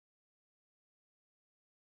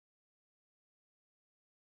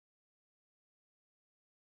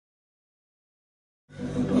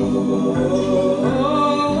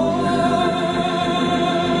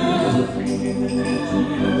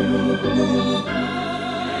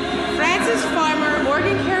Francis Farmer,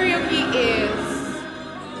 organ karaoke is...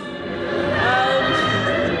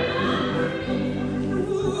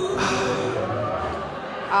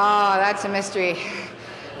 Oh, that's a mystery.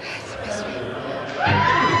 That's a mystery.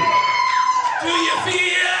 Do you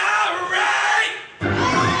feel alright?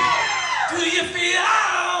 Do you feel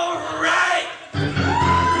alright?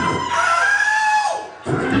 Oh!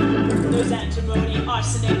 There's antimony,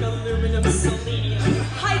 arsenic, aluminum, selenium,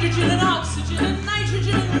 hydrogen and oxygen and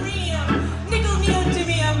nitrogen and rhenium, nickel,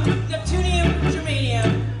 neodymium, neptunium, germanium,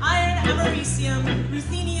 iron, americium,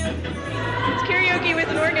 ruthenium, uranium. It's karaoke with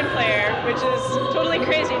an organ player, which is totally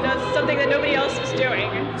crazy. That's something that nobody else is doing.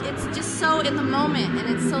 It's just so in the moment, and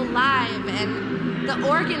it's so live, and the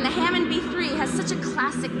organ, the Hammond B3, has such a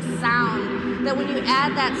classic sound that when you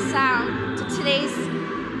add that sound to today's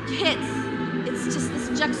hits, it's just this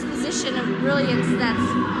juxtaposition of brilliance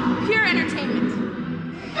that's pure entertainment.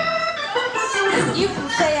 You can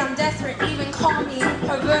say I'm desperate, even call me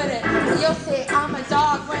perverted. You'll say I'm a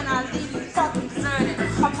dog when I leave you fucking deserted.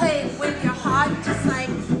 I'll play with your heart just like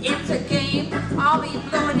it's a game. I'll be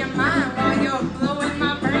blowing your mind while you're blowing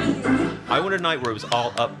my brain. I Wanted a Night where it was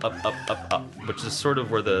all up, up, up, up, up, which is sort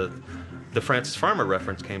of where the Francis Farmer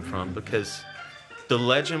reference came from, because the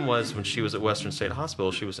legend was when she was at Western State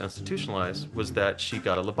Hospital, she was institutionalized, was that she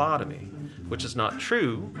got a lobotomy, which is not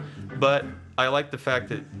true, but I like the fact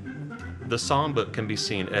that the songbook can be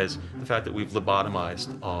seen as the fact that we've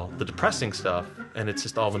lobotomized all the depressing stuff, and it's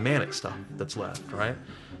just all the manic stuff that's left, right?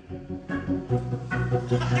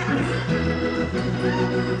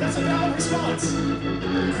 That's a valid response.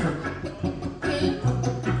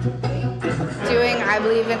 Doing, I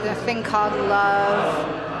believe, in a thing called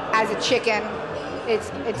love as a chicken.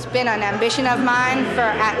 It's been an ambition of mine for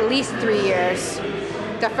at least 3 years.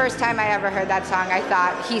 The first time I ever heard that song, I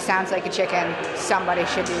thought, he sounds like a chicken. Somebody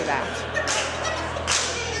should do that.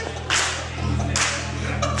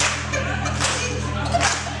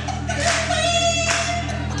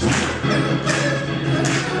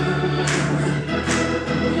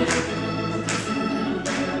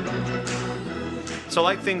 So I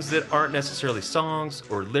like things that aren't necessarily songs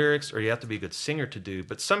or lyrics, or you have to be a good singer to do,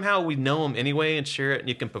 but somehow we know them anyway and share it, and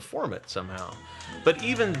you can perform it somehow. But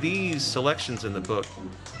even these selections in the book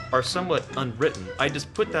are somewhat unwritten. I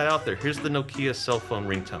just put that out there. Here's the Nokia cell phone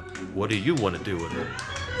ringtone. What do you want to do with it?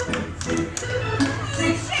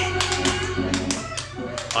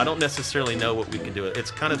 I don't necessarily know what we can do.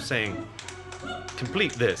 It's kind of saying,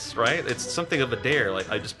 complete this, right? It's something of a dare. Like,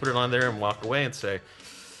 I just put it on there and walk away and say,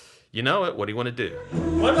 you know it, what do you want to do?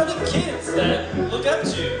 What about the kids that look up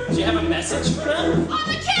to you? Do you have a message for them? All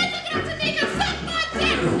the kids looking up to me can suck my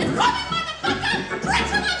dick! It's coming, motherfucker! Drink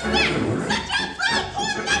till I'm sick! Sit down for the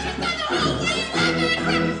poor bitches down the hall where you let me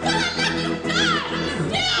in! Will I let them die?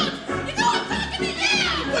 Dude! You know I'm talking to you!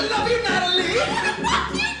 I love you, Natalie! I wanna fuck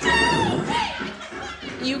you too!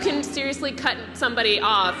 Hey! You can seriously cut somebody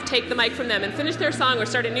off, take the mic from them, and finish their song or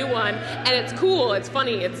start a new one, and it's cool, it's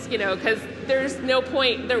funny, it's, you know, because there's no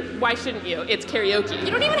point there. Why shouldn't you? It's karaoke.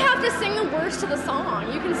 You don't even have to sing the words to the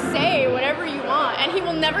song. You can say whatever you want, and he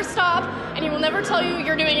will never stop, and he will never tell you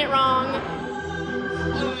you're doing it wrong.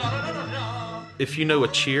 If you know a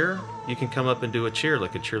cheer, you can come up and do a cheer,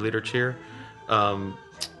 like a cheerleader cheer.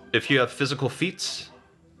 If you have physical feats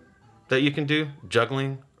that you can do,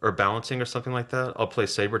 juggling or balancing or something like that, I'll play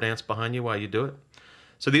saber dance behind you while you do it.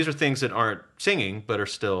 So these are things that aren't singing, but are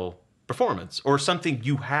still performance, or something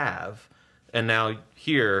you have, and now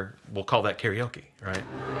here, we'll call that karaoke, right?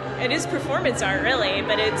 It is performance art, really,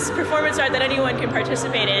 but it's performance art that anyone can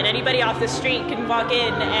participate in. Anybody off the street can walk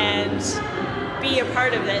in and be a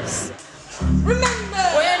part of this. Remember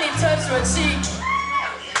When he touched my cheek,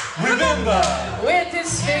 Remember! with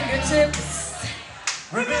his fingertips.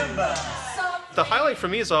 Remember! The highlight for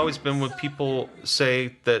me has always been when people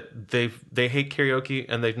say that they hate karaoke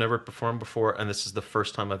and they've never performed before, and this is the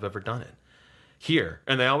first time I've ever done it here.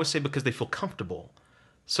 And they always say because they feel comfortable.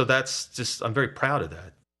 So that's just, I'm very proud of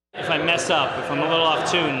that. If I mess up, if I'm a little off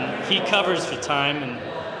tune, he covers for time and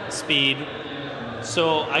speed.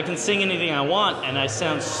 So I can sing anything I want, and I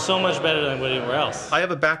sound so much better than anywhere else. I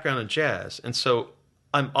have a background in jazz, and so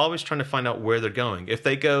I'm always trying to find out where they're going. If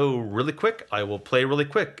they go really quick, I will play really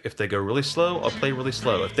quick. If they go really slow, I'll play really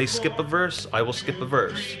slow. If they skip a verse, I will skip a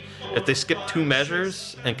verse. If they skip 2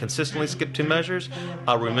 measures and consistently skip 2 measures,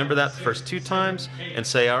 I'll remember that the first 2 times and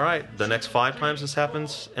say, all right, the next 5 times this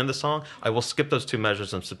happens in the song, I will skip those 2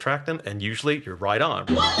 measures and subtract them, and usually you're right on.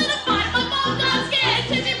 One little fight, my mom does get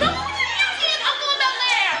tipsy.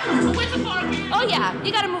 Oh yeah,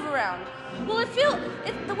 you gotta move around. Well,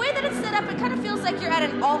 the way that it's set up, it kind of feels like you're at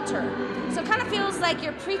an altar. So it kind of feels like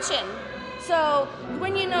you're preaching. So So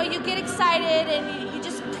when you get excited and you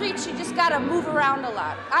just preach, you just gotta move around a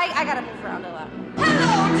lot. I gotta move around a lot.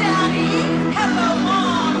 Hello, Daddy. Hello,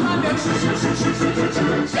 Mom.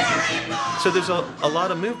 So there's a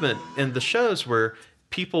lot of movement in the shows where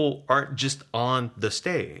people aren't just on the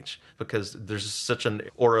stage because there's such an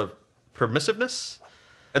aura of permissiveness.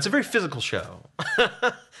 It's a very physical show.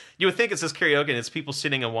 You would think it's this karaoke and it's people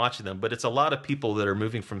sitting and watching them, but it's a lot of people that are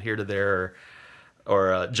moving from here to there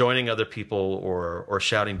or joining other people or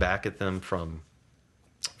shouting back at them from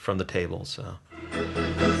the table. So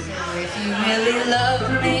If you really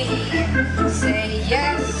love me, say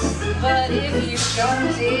yes. But if you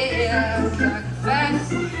don't dare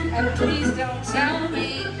confess, and please don't tell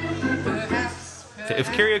me, perhaps. if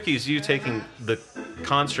karaoke is you taking the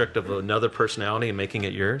construct of another personality and making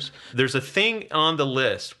it yours, there's a thing on the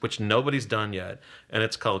list which nobody's done yet, and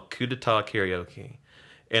it's called coup d'etat karaoke.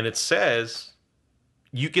 And it says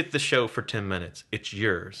you get the show for 10 minutes. It's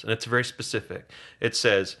yours. And it's very specific. It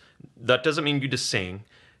says, that doesn't mean you just sing.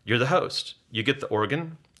 You're the host. You get the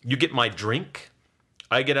organ. You get my drink.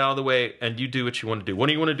 I get out of the way, and you do what you want to do. What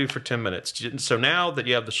do you want to do for 10 minutes? So now that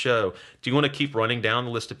you have the show, do you want to keep running down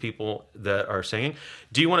the list of people that are singing?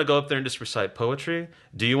 Do you want to go up there and just recite poetry?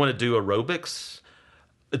 Do you want to do aerobics?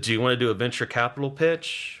 Do you want to do a venture capital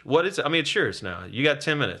pitch? What is it? I mean, it's yours now. You got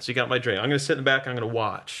 10 minutes. You got my drink. I'm going to sit in the back. I'm going to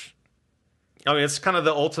watch. I mean, it's kind of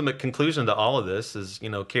the ultimate conclusion to all of this is,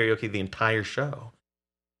 karaoke the entire show.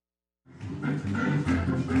 I'm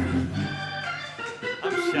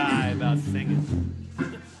shy about singing.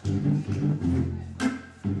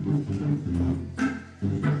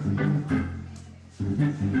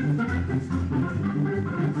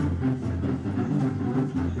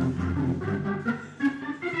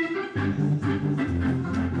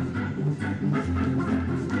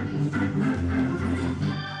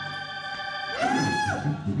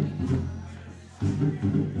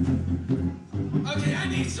 Okay, I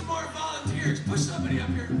need some more volunteers. Push somebody up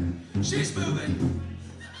here. She's moving.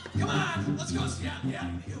 Come on, let's go. Yeah,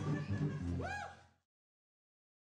 you.